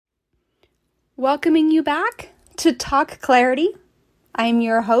Welcoming you back to Talk Clarity. I'm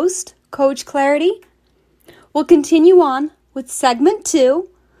your host, Coach Clarity. We'll continue on with segment 2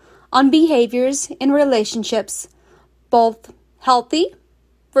 on behaviors in relationships, both healthy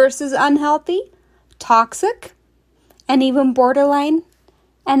versus unhealthy, toxic, and even borderline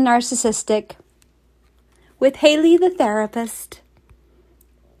and narcissistic, with Haley the therapist.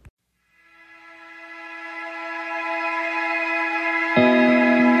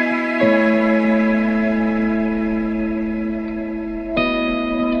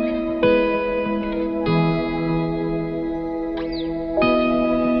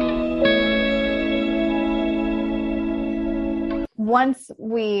 Once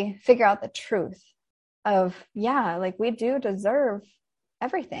we figure out the truth of, we do deserve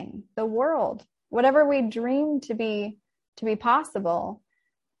everything, the world, whatever we dream to be possible.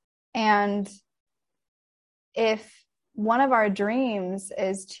 And if one of our dreams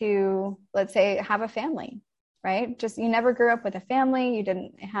is to, let's say, have a family, right? Just, you never grew up with a family. You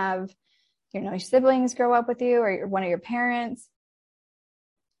didn't have, your siblings grow up with you or one of your parents.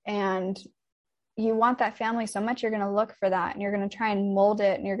 And you want that family so much, you're going to look for that and you're going to try and mold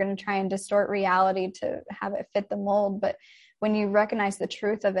it and you're going to try and distort reality to have it fit the mold. But when you recognize the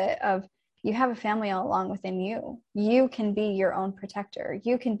truth of it, of you have a family all along within you, you can be your own protector.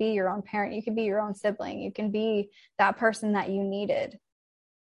 You can be your own parent. You can be your own sibling. You can be that person that you needed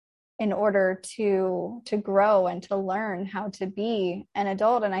in order to grow and to learn how to be an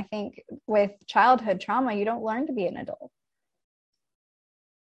adult. And I think with childhood trauma, you don't learn to be an adult.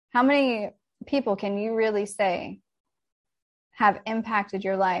 How many people can you really say have impacted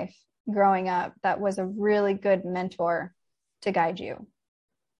your life growing up that was a really good mentor to guide you?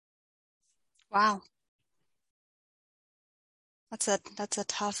 Wow. That's a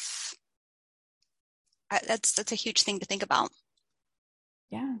tough, that's a huge thing to think about.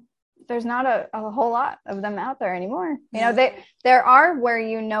 Yeah. There's not a whole lot of them out there anymore. There are where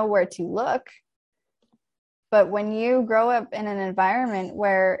you know where to look. But when you grow up in an environment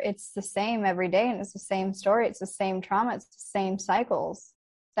where it's the same every day and it's the same story, it's the same trauma, it's the same cycles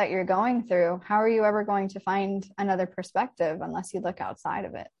that you're going through, how are you ever going to find another perspective unless you look outside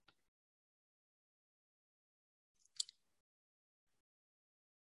of it?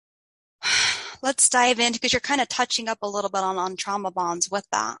 Let's dive in because you're kind of touching up a little bit on trauma bonds with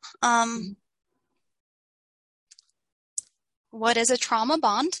that. What is a trauma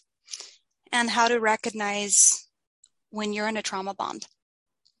bond? And how to recognize when you're in a trauma bond?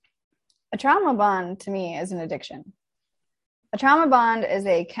 A trauma bond to me is an addiction. A trauma bond is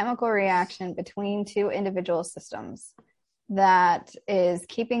a chemical reaction between two individual systems that is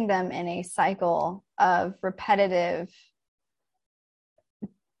keeping them in a cycle of repetitive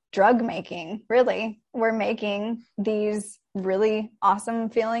drug making. Really, we're making these really awesome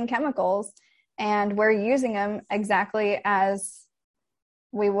feeling chemicals and we're using them exactly as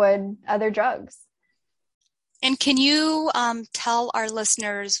we would other drugs. And can you tell our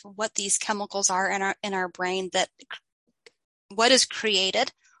listeners what these chemicals are in our brain, that what is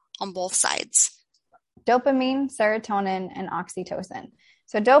created on both sides? Dopamine, serotonin, and oxytocin.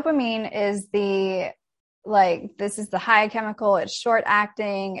 So dopamine is this is the high chemical. It's short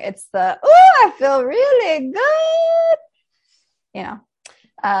acting. It's the, I feel really good,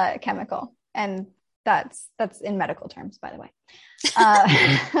 chemical. And that's in medical terms, by the way.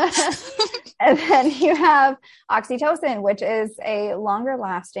 And then you have oxytocin, which is a longer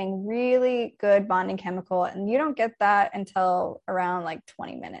lasting, really good bonding chemical. And you don't get that until around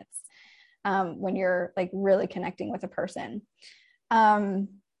 20 minutes when you're really connecting with a person.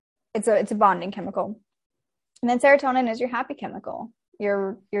 It's a bonding chemical. And then serotonin is your happy chemical,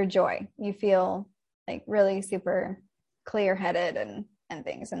 your joy. You feel really super clear headed and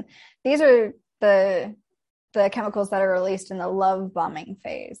things. And these are the chemicals that are released in the love bombing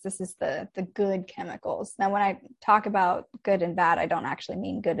phase. This is the good chemicals. Now, when I talk about good and bad, I don't actually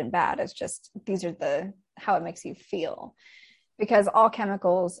mean good and bad. It's just, these are how it makes you feel, because all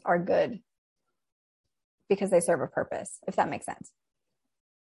chemicals are good because they serve a purpose, if that makes sense.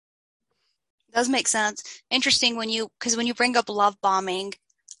 It does make sense. Interesting because when you bring up love bombing,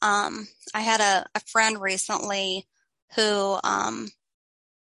 I had a friend recently who,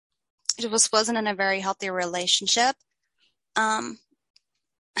 wasn't in a very healthy relationship. And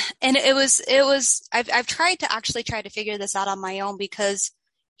I've tried to figure this out on my own because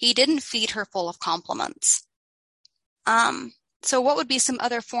he didn't feed her full of compliments. So what would be some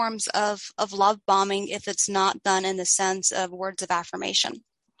other forms of love bombing if it's not done in the sense of words of affirmation?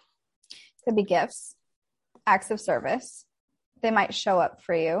 Could be gifts, acts of service. They might show up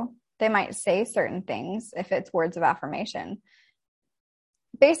for you. They might say certain things if it's words of affirmation.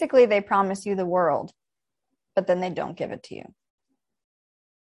 basically they promise you the world, but then they don't give it to you.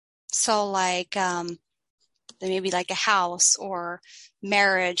 So like, maybe like a house or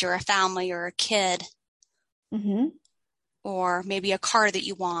marriage or a family or a kid, or maybe a car that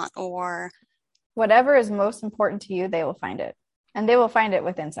you want, or whatever is most important to you, they will find it, and they will find it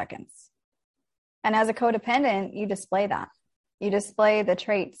within seconds. And as a codependent, you display that. You display the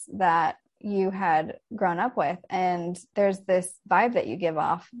traits that you had grown up with. And there's this vibe that you give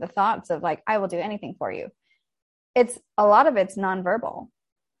off, the thoughts of like, I will do anything for you. It's a lot of it's nonverbal.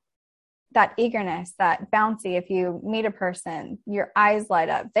 That eagerness, that bouncy, if you meet a person, your eyes light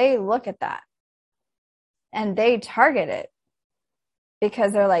up. They look at that and they target it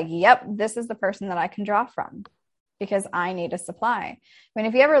because they're like, yep, this is the person that I can draw from because I need a supply. I mean,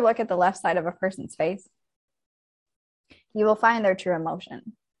 if you ever look at the left side of a person's face, you will find their true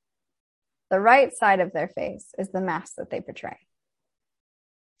emotion. The right side of their face is the mask that they portray.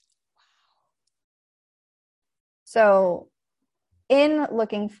 So in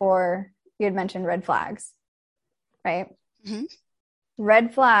looking for, you had mentioned red flags, right? Mm-hmm.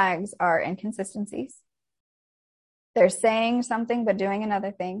 Red flags are inconsistencies. They're saying something but doing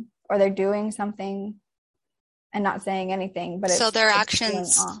another thing, or they're doing something and not saying anything, but so their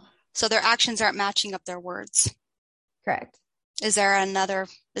actions aren't matching up their words. Correct. Is there another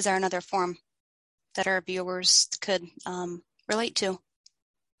form that our viewers could relate to?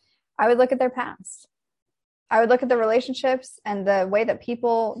 I would look at their past. I would look at the relationships and the way that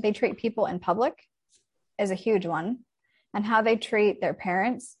they treat people in public is a huge one, and how they treat their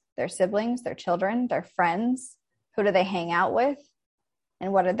parents, their siblings, their children, their friends. Who do they hang out with?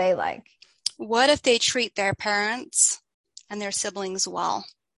 And what are they like? What if they treat their parents and their siblings well?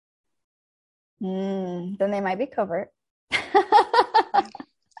 Then they might be covert.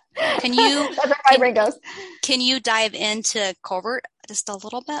 Can you, that's where my brain goes. Can you dive into covert just a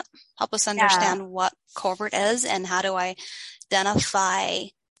little bit? Help us understand what covert is, and how do I identify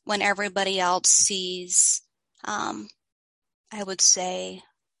when everybody else sees, I would say,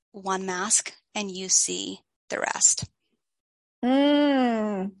 one mask and you see the rest?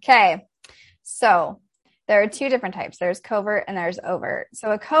 Okay. So there are two different types. There's covert and there's overt.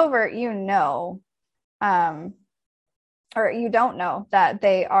 So a covert, or you don't know that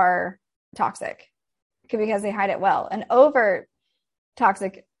they are toxic because they hide it well. An overt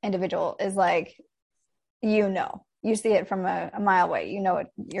toxic individual is like, you see it from a mile away,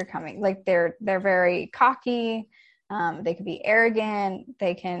 you're coming. Like they're very cocky. They can be arrogant.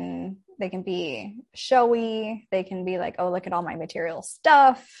 They can be showy. They can be like, oh, look at all my material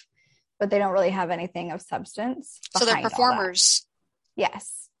stuff, but they don't really have anything of substance. So they're performers.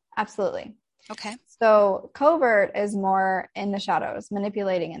 Yes, absolutely. Okay. So covert is more in the shadows,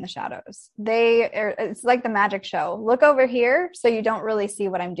 manipulating in the shadows. It's like the magic show. Look over here so you don't really see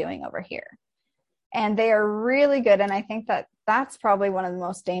what I'm doing over here. And they are really good. And I think that that's probably one of the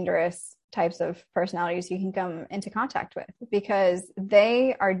most dangerous types of personalities you can come into contact with, because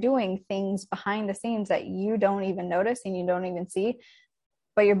they are doing things behind the scenes that you don't even notice and you don't even see,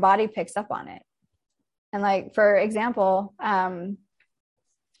 but your body picks up on it. And like, for example,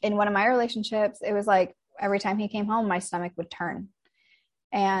 in one of my relationships, it was like every time he came home, my stomach would turn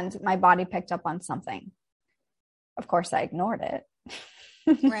and my body picked up on something. Of course, I ignored it.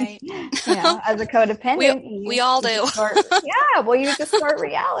 Right. As a codependent, we all do. You distort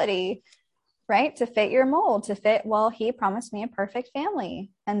reality, right? To fit your mold, he promised me a perfect family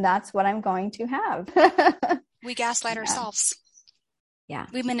and that's what I'm going to have. We gaslight ourselves. Yeah.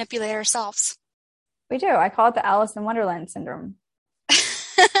 We manipulate ourselves. We do. I call it the Alice in Wonderland syndrome.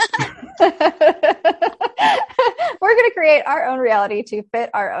 We're going to create our own reality to fit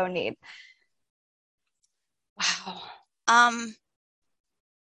our own need. Wow.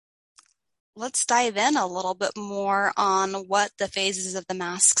 Let's dive in a little bit more on what the phases of the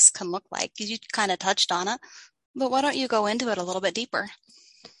masks can look like. You kind of touched on it, but why don't you go into it a little bit deeper?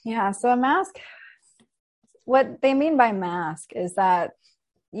 Yeah. So a mask, what they mean by mask is that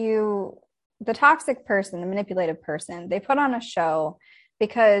the toxic person, the manipulative person, they put on a show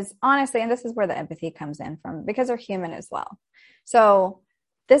because honestly, and this is where the empathy comes in from, because they're human as well. So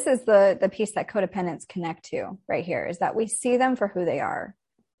this is the piece that codependents connect to right here, is that we see them for who they are,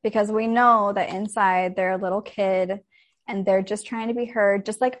 because we know that inside they're a little kid and they're just trying to be heard,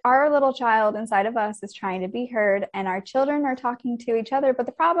 just like our little child inside of us is trying to be heard, and our children are talking to each other. But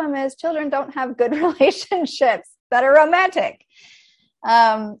the problem is children don't have good relationships that are romantic.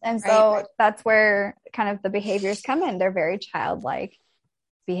 And so that's where kind of the behaviors come in. They're very childlike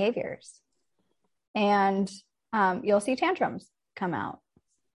behaviors. And you'll see tantrums come out.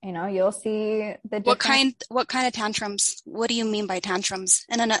 You'll see the different. What kind of tantrums? What do you mean by tantrums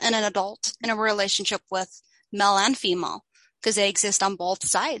in an adult, in a relationship with male and female? Because they exist on both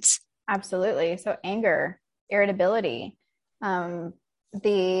sides. Absolutely. So anger, irritability, it's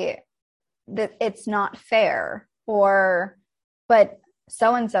not fair, but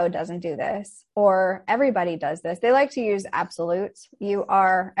so-and-so doesn't do this, or everybody does this. They like to use absolutes. You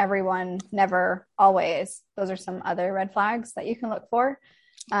are, everyone, never, always. Those are some other red flags that you can look for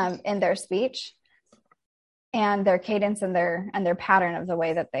in their speech and their cadence and their pattern of the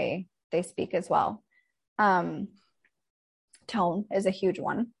way that they speak as well. Tone is a huge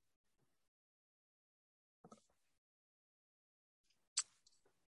one.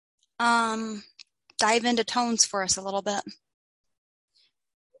 Dive into tones for us a little bit.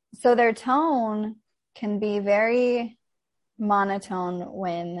 So their tone can be very monotone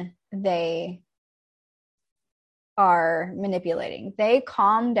when they are manipulating. They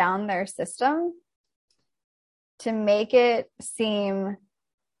calm down their system to make it seem,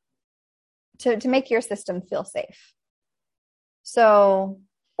 to make your system feel safe. So,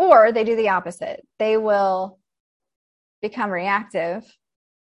 or they do the opposite. They will become reactive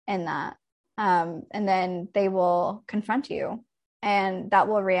in that. And then they will confront you, and that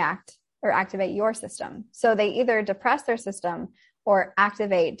will react or activate your system. So they either depress their system or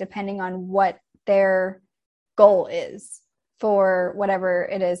activate depending on what their goal is for whatever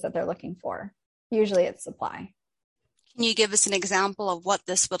it is that they're looking for. Usually it's supply. Can you give us an example of what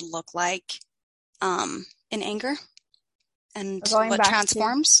this would look like in anger and what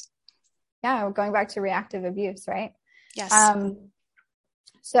transforms? We're going back to reactive abuse, right? Yes.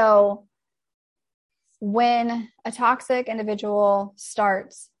 So when a toxic individual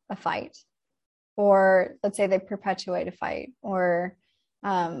starts a fight, or let's say they perpetuate a fight, or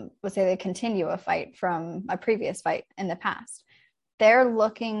let's say they continue a fight from a previous fight in the past, they're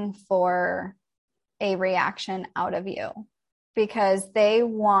looking for a reaction out of you because they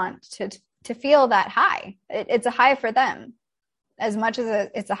want to feel that high. It's a high for them as much as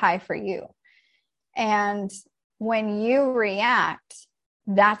it's a high for you. And when you react,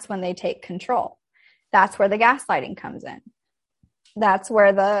 that's when they take control. That's where the gaslighting comes in. That's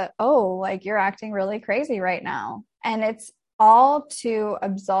where you're acting really crazy right now. And it's all to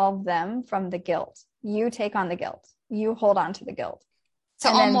absolve them from the guilt. You take on the guilt. You hold on to the guilt.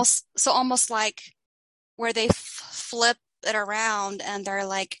 So almost like where they flip it around and they're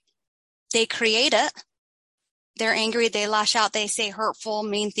like, they create it. They're angry. They lash out. They say hurtful,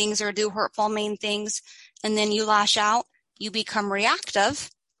 mean things or do hurtful, mean things. And then you lash out. You become reactive.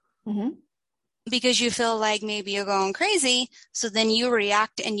 Mm-hmm. Because you feel like maybe you're going crazy. So then you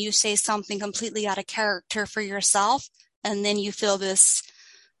react and you say something completely out of character for yourself. And then you feel this,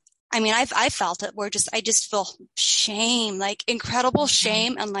 I mean, I felt it where I just feel shame, like incredible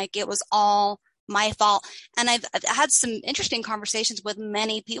shame. And like, it was all my fault. And I've had some interesting conversations with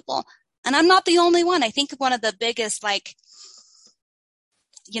many people, and I'm not the only one. I think one of the biggest,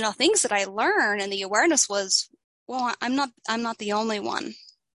 things that I learned and the awareness was, well, I'm not the only one.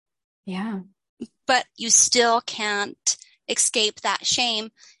 Yeah. But you still can't escape that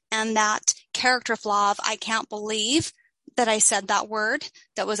shame and that character flaw of, I can't believe that I said that word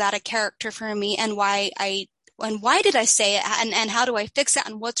that was out of character for me, and why did I say it, and how do I fix it,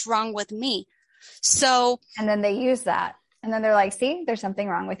 and what's wrong with me? So, and then they use that, and then they're like, see, there's something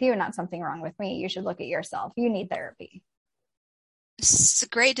wrong with you, not something wrong with me. You should look at yourself. You need therapy. It's a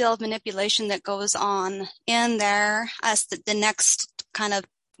great deal of manipulation that goes on in there. As the next kind of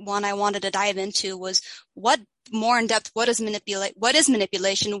one I wanted to dive into was more in depth, what is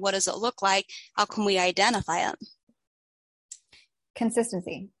manipulation? What does it look like? How can we identify it?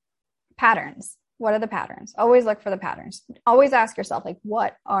 Consistency, patterns. What are the patterns? Always look for the patterns. Always ask yourself,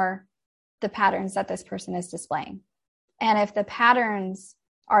 what are the patterns that this person is displaying? And if the patterns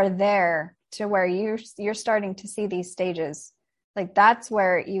are there to where you're starting to see these stages, that's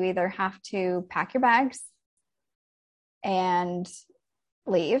where you either have to pack your bags and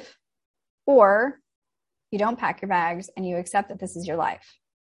leave, or you don't pack your bags and you accept that this is your life.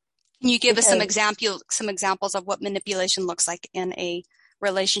 Can you give us some examples of what manipulation looks like in a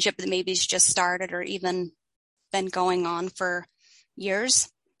relationship that maybe has just started or even been going on for years?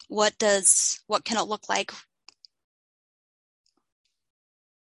 What can it look like?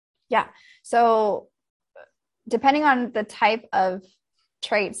 Yeah. So depending on the type of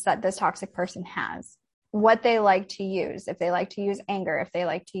traits that this toxic person has, what they like to use, if they like to use anger, if they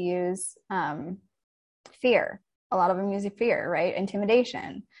like to use fear, a lot of them use fear, right?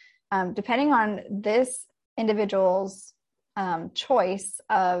 Intimidation. Depending on this individual's choice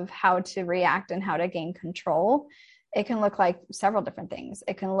of how to react and how to gain control, it can look like several different things.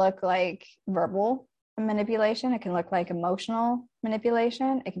 It can look like verbal manipulation. It can look like emotional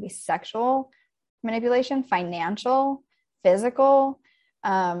manipulation. It can be sexual manipulation, financial, physical.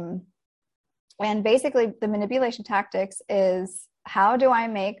 And basically the manipulation tactics is, how do I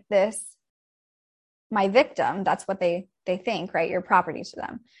make this my victim? That's what they think, right? You're property to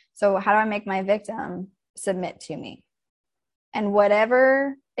them. So how do I make my victim submit to me? And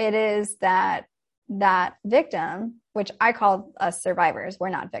whatever it is that victim, which I call us survivors, we're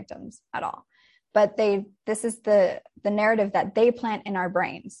not victims at all, but this is the narrative that they plant in our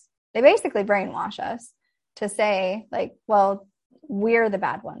brains. They basically brainwash us to say, like, well, we're the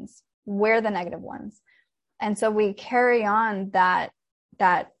bad ones, we're the negative ones. And so we carry on that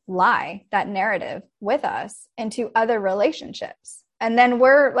lie, that narrative with us into other relationships. And then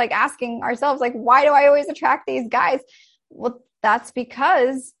we're like asking ourselves, like, why do I always attract these guys? Well, that's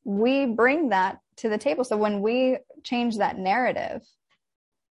because we bring that to the table. So when we change that narrative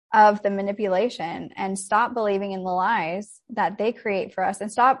of the manipulation and stop believing in the lies that they create for us,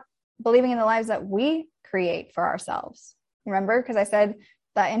 and stop believing in the lies that we create for ourselves. Remember, because I said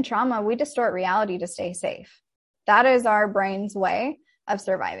that in trauma, we distort reality to stay safe. That is our brain's way of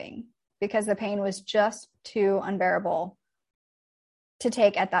surviving, because the pain was just too unbearable to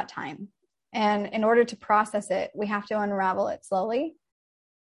take at that time. And in order to process it, we have to unravel it slowly.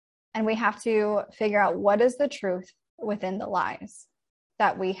 And we have to figure out what is the truth within the lies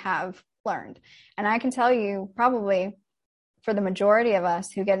that we have learned. And I can tell you, probably for the majority of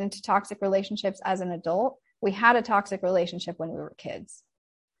us who get into toxic relationships as an adult, we had a toxic relationship when we were kids.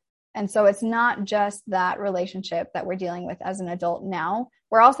 And so it's not just that relationship that we're dealing with as an adult now.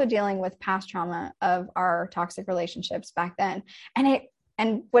 We're also dealing with past trauma of our toxic relationships back then.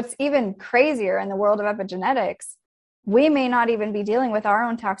 And what's even crazier in the world of epigenetics, we may not even be dealing with our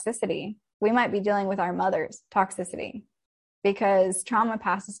own toxicity. We might be dealing with our mother's toxicity, because trauma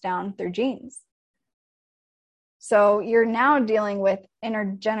passes down through genes. So you're now dealing with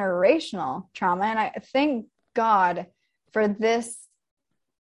intergenerational trauma. And I thank God for this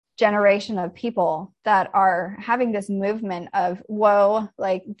generation of people that are having this movement of, whoa,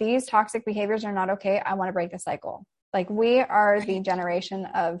 like, these toxic behaviors are not okay. I want to break the cycle. Like, we are the generation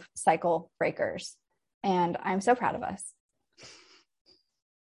of cycle breakers. And I'm so proud of us.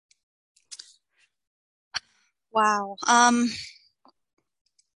 Wow.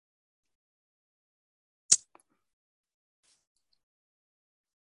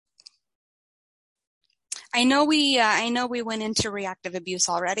 I know we went into reactive abuse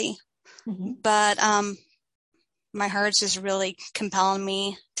already, but my heart's just really compelling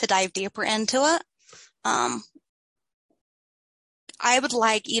me to dive deeper into it. I would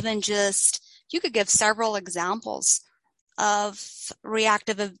like even just, you could give several examples of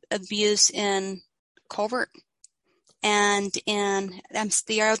reactive abuse in covert, and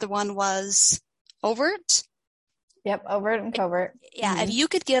the other one was overt. Yep, overt and covert. Yeah, if you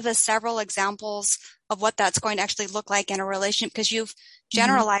could give us several examples of what that's going to actually look like in a relationship, because you've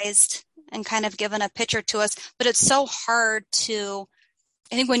generalized and kind of given a picture to us, but it's so hard to,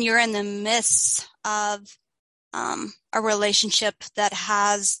 I think when you're in the midst of a relationship that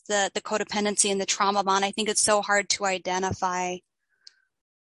has the codependency and the trauma bond, I think it's so hard to identify,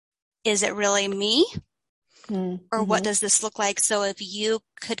 is it really me? Or what does this look like? So if you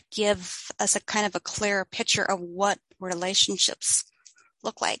could give us a kind of a clearer picture of what relationships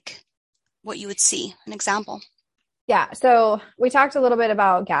look like, what you would see, an example. Yeah. So we talked a little bit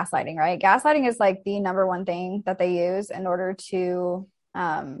about gaslighting, right? Gaslighting is like the number one thing that they use in order to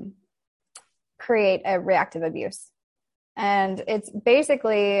create a reactive abuse. And it's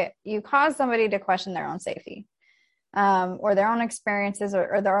basically, you cause somebody to question their own safety, or their own experiences,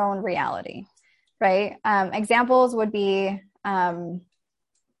 or their own reality. Right? Examples would be, it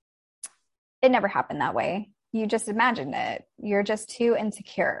never happened that way. You just imagined it. You're just too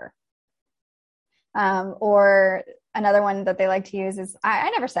insecure. Or another one that they like to use is, I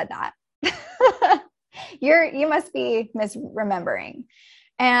never said that. You must be misremembering.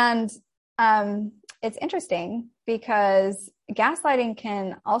 And it's interesting because gaslighting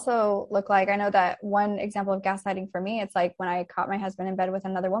can also look like, I know that one example of gaslighting for me, it's like when I caught my husband in bed with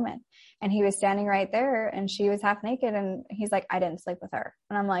another woman and he was standing right there and she was half naked and he's like, I didn't sleep with her.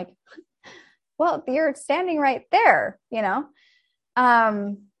 And I'm like, well, you're standing right there, you know?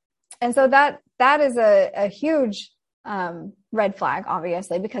 And so that is a huge red flag,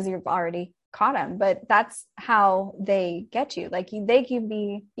 obviously, because you've already caught him, but that's how they get you. Like, you can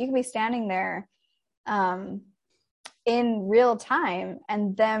be standing there, in real time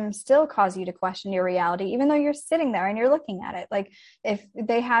and them still cause you to question your reality, even though you're sitting there and you're looking at it. Like if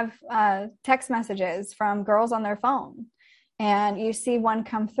they have text messages from girls on their phone and you see one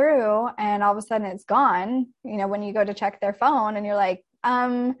come through and all of a sudden it's gone, when you go to check their phone and you're like,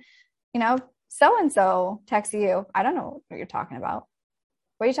 so-and-so texts you. I don't know what you're talking about.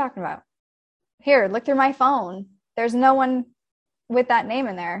 What are you talking about? Here, look through my phone. There's no one with that name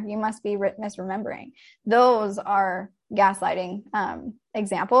in there. You must be misremembering. Those are gaslighting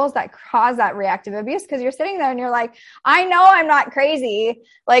examples that cause that reactive abuse, because you're sitting there and you're like, I know I'm not crazy.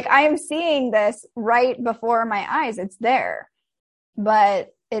 Like I am seeing this right before my eyes. It's there, but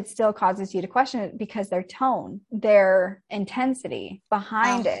it still causes you to question it because their tone, their intensity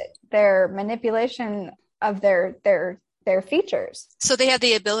behind it, their manipulation of their features. So they have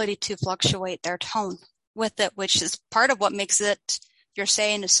the ability to fluctuate their tone with it, which is part of what makes it, you're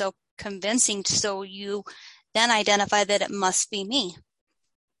saying, is so convincing. So you then identify that it must be me.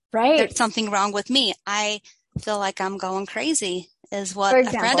 Right. There's something wrong with me. I feel like I'm going crazy, is what a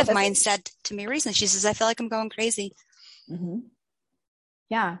friend of mine said to me recently. She says, I feel like I'm going crazy. Mm-hmm.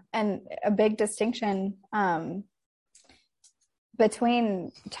 Yeah. And a big distinction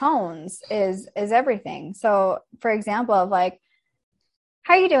between tones is everything. So for example, of like,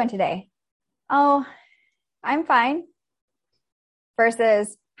 how are you doing today? Oh, I'm fine.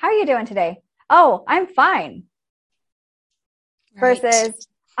 Versus, how are you doing today? Oh, I'm fine. Right. Versus,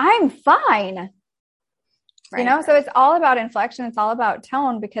 I'm fine. Right. So it's all about inflection. It's all about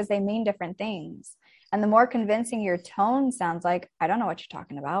tone, because they mean different things. And the more convincing your tone sounds like, I don't know what you're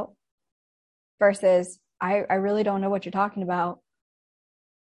talking about, versus, I really don't know what you're talking about.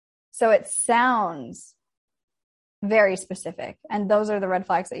 So it sounds very specific. And those are the red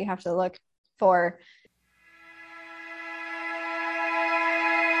flags that you have to look for